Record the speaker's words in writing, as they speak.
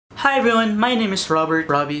Hi everyone, my name is Robert,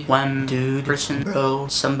 Robbie, one dude, person, bro,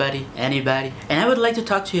 somebody, anybody, and I would like to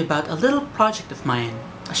talk to you about a little project of mine,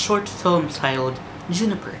 a short film titled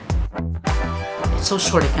Juniper. It's so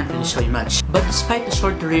short I can't really show you much, but despite the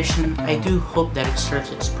short duration, I do hope that it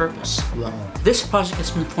serves its purpose well. This project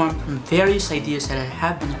has been formed from various ideas that I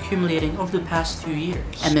have been accumulating over the past few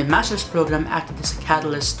years, and my master's program acted as a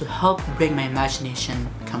catalyst to help bring my imagination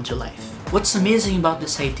come to life. What's amazing about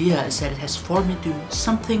this idea is that it has formed into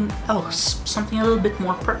something else, something a little bit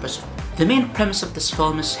more purposeful. The main premise of this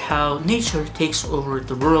film is how nature takes over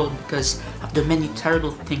the world because of the many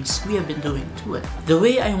terrible things we have been doing to it. The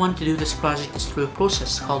way I want to do this project is through a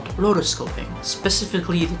process called rotoscoping,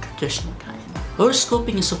 specifically the traditional kind.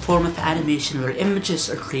 Rotoscoping is a form of animation where images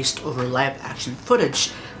are traced over live action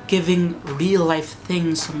footage, giving real-life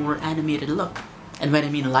things a more animated look. And when I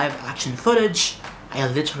mean live action footage, I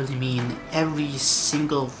literally mean every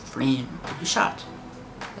single frame to be shot.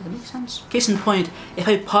 Does that make sense? Case in point, if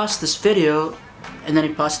I pause this video, and then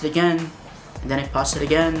I pause it again, and then I pause it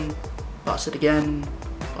again, pause it again,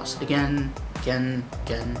 pause it again, again,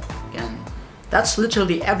 that's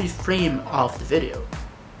literally every frame of the video.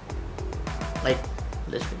 Like,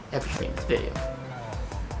 literally every frame of the video.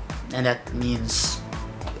 And that means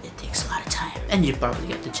it takes a lot of time. And you probably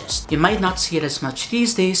get the gist. You might not see it as much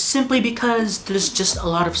these days simply because there's just a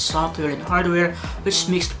lot of software and hardware which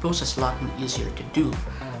makes the process a lot more easier to do.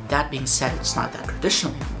 That being said, it's not that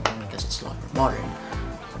traditional anymore because it's a lot more modern.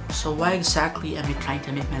 So why exactly am I trying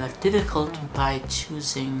to make my life difficult by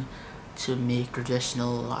choosing to make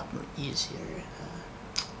traditional a lot more easier?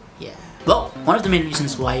 Yeah. Well, one of the main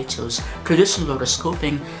reasons why I chose traditional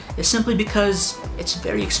rotoscoping is simply because it's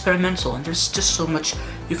very experimental and there's just so much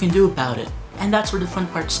you can do about it. And that's where the fun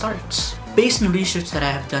part starts. Based on research that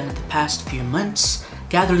I have done in the past few months,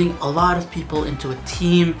 gathering a lot of people into a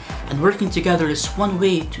team and working together is one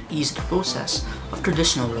way to ease the process of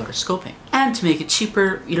traditional rotoscoping. And to make it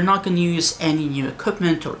cheaper, you're not going to use any new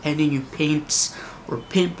equipment or any new paints or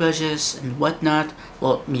paintbrushes and whatnot.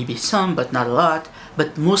 Well, maybe some, but not a lot.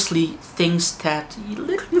 But mostly things that you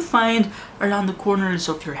literally find around the corners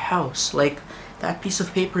of your house, like that piece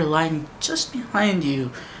of paper lying just behind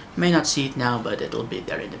you. You may not see it now, but it'll be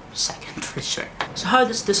there in a second for sure. So how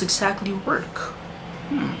does this exactly work?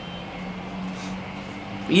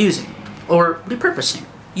 Reusing, or repurposing.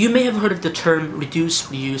 You may have heard of the term reduce,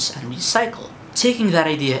 reuse, and recycle. Taking that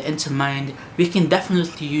idea into mind, we can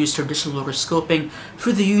definitely use traditional rotoscoping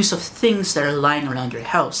through the use of things that are lying around your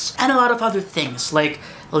house, and a lot of other things like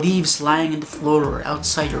leaves lying in the floor or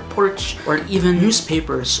outside your porch, or even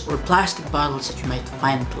newspapers or plastic bottles that you might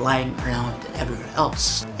find lying around everywhere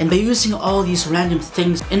else. And by using all these random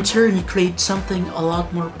things, in turn you create something a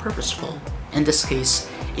lot more purposeful. In this case,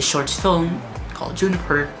 a short film called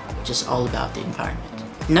Juniper, which is all about the environment.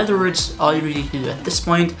 In other words, all you really do at this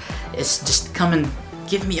point is just come and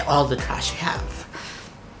give me all the trash you have.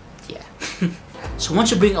 Yeah. So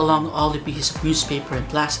once you bring along all the pieces of newspaper and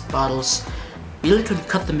plastic bottles, we literally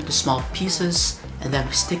cut them into small pieces and then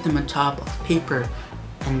we stick them on top of paper,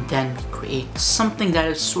 and then we create something that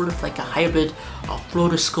is sort of like a hybrid of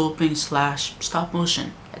rotoscoping / stop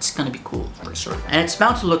motion. It's gonna be cool for sure. And it's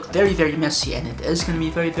bound to look very, very messy, and it is gonna be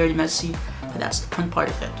very, very messy, but that's the fun part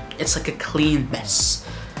of it. It's like a clean mess.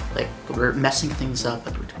 Like, we're messing things up,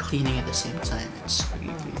 but we're cleaning at the same time. It's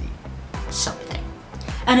really, really something.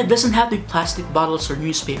 And it doesn't have to be plastic bottles or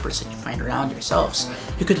newspapers that you find around yourselves.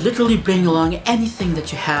 You could literally bring along anything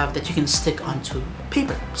that you have that you can stick onto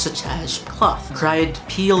paper, such as cloth, dried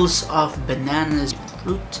peels of bananas,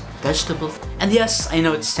 fruit, vegetables. And yes, I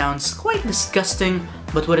know it sounds quite disgusting,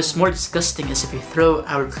 but what is more disgusting is if we throw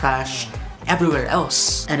our trash everywhere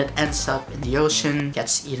else and it ends up in the ocean,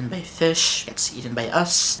 gets eaten by fish, gets eaten by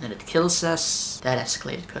us, and it kills us. That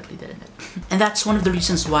escalated quickly, didn't it? And that's one of the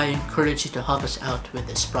reasons why I encourage you to help us out with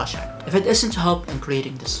this project. If it isn't to help in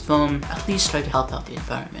creating this film, at least try to help out the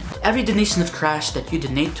environment. Every donation of trash that you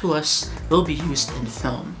donate to us will be used in the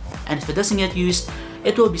film. And if it doesn't get used,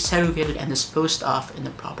 it will be segregated and disposed of in the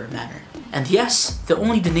proper manner. And yes, the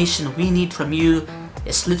only donation we need from you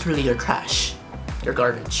is literally your trash, your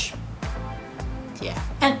garbage. Yeah.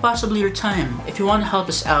 And possibly your time. If you want to help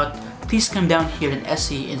us out, please come down here in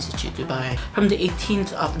SE Institute Dubai from the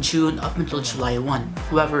 18th of June up until July 1.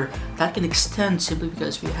 However, that can extend simply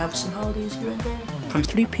because we have some holidays here and there. From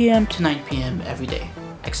 3 PM to 9 PM every day,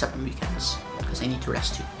 except on weekends, because I need to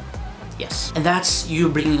rest too. Yes. And that's you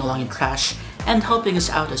bringing along your trash and helping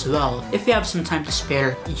us out as well. If you have some time to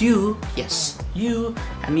spare, you, yes, you,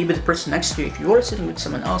 and maybe the person next to you, if you're sitting with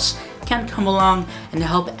someone else, can come along and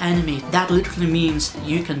help animate. That literally means that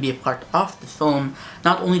you can be a part of the film,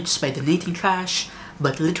 not only just by donating trash,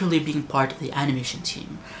 but literally being part of the animation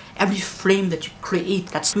team. Every frame that you create,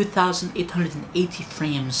 that's 2,880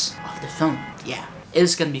 frames of the film, yeah,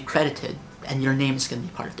 is gonna be credited, and your name is gonna be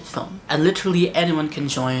part of the film. And literally anyone can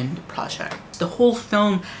join the project. The whole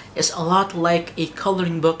film is a lot like a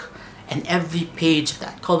coloring book, and every page of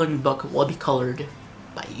that coloring book will be colored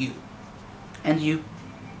by you. And you.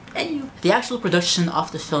 And you. The actual production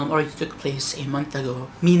of the film already took place a month ago,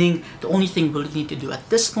 meaning the only thing we'll need to do at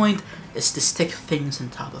this point is to stick things on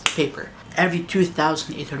top of paper. Every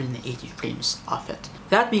 2,880 frames of it.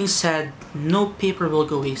 That being said, no paper will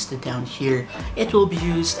go wasted down here. It will be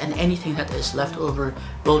used, and anything that is left over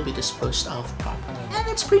will be disposed of properly. And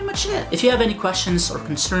that's pretty much it. If you have any questions or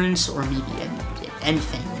concerns, or maybe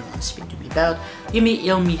anything you want to speak to me about, you may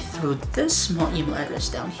email me through this small email address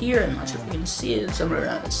down here. I'm not sure if you can see it, somewhere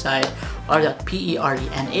around the side,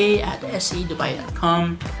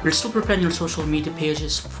 r.perena@sadubai.com. We're still preparing your social media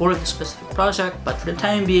pages for the specific project, but for the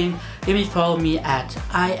time being, you may follow me at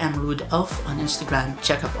IamRudeElf on Instagram.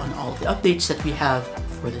 Check up on all the updates that we have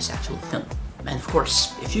for this actual film. And of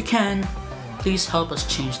course, if you can, please help us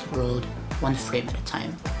change the world one frame at a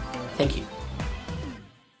time. Thank you.